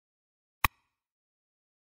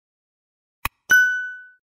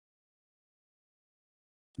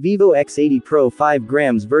Vivo X80 Pro 5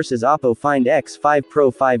 grams vs Oppo Find X5 Pro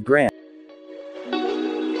 5 grams.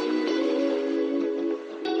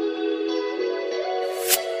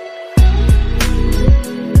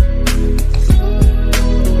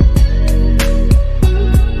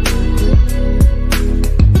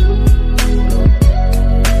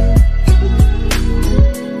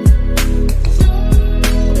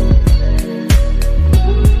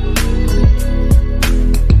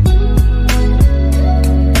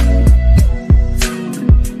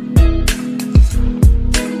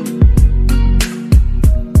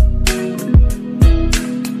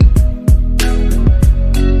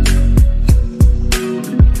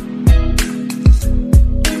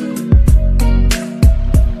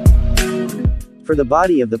 For the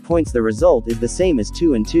body of the points, the result is the same as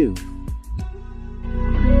 2 and 2.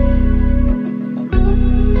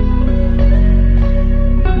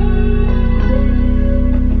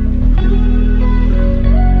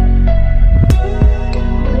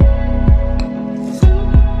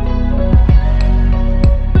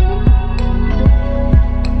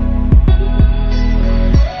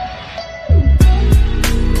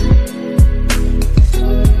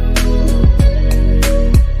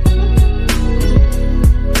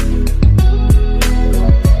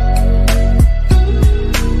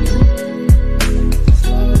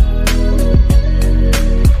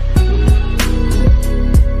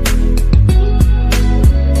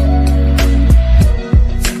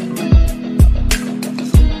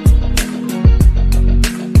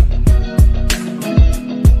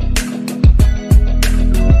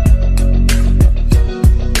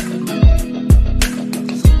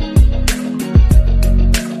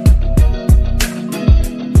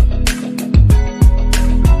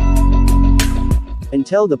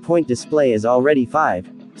 Until the point display is already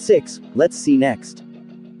 5, 6, let's see next.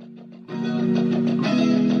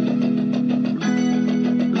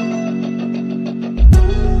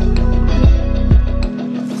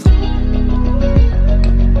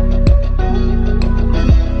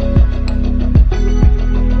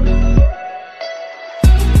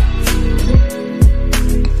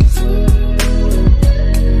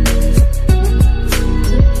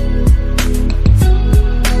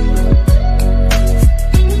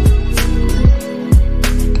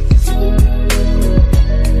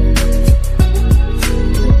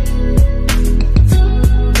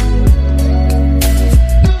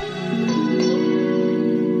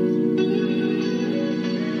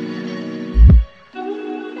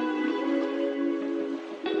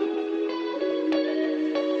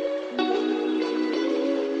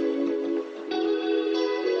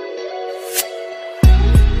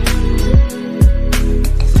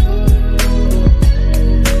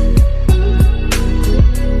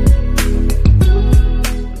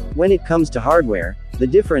 When it comes to hardware, the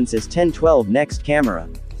difference is 10-12 next camera.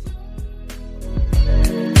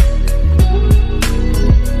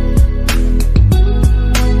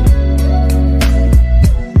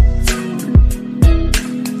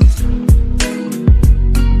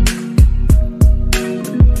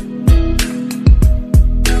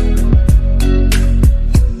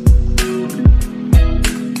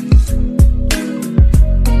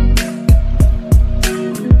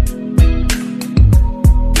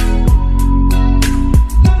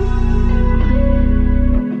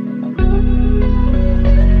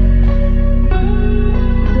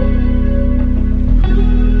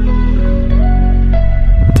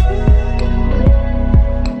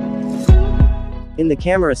 In the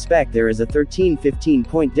camera spec there is a 13-15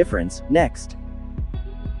 point difference. Next.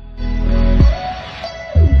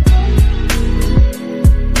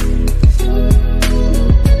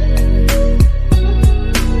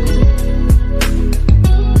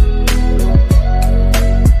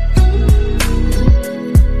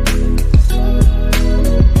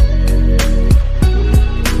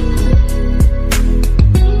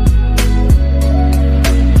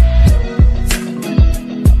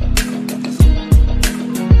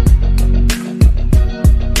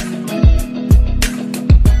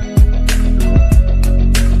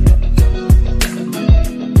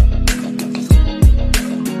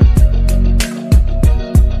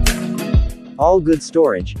 All good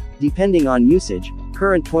storage, depending on usage,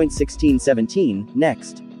 current point 16-17,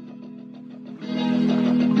 next.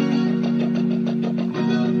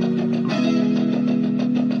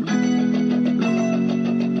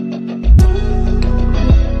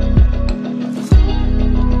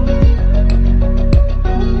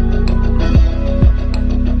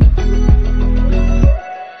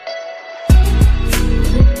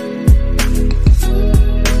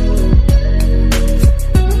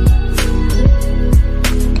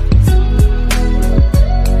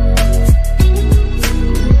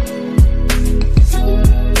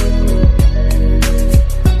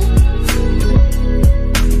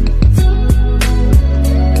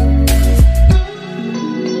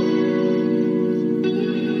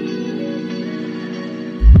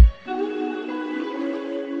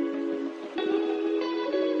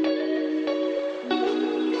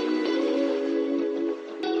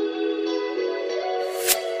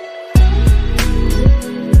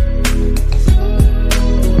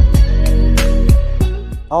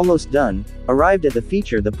 Almost done. Arrived at the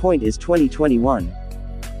feature, the point is 2021.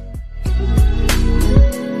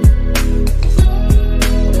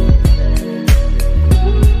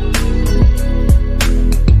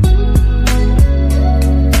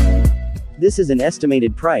 This is an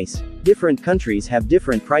estimated price. Different countries have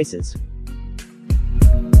different prices.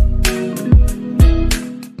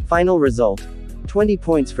 Final result. 20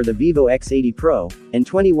 points for the Vivo X80 Pro, and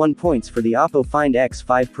 21 points for the Oppo Find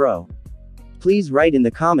X5 Pro. Please write in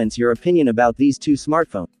the comments your opinion about these two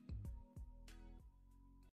smartphones.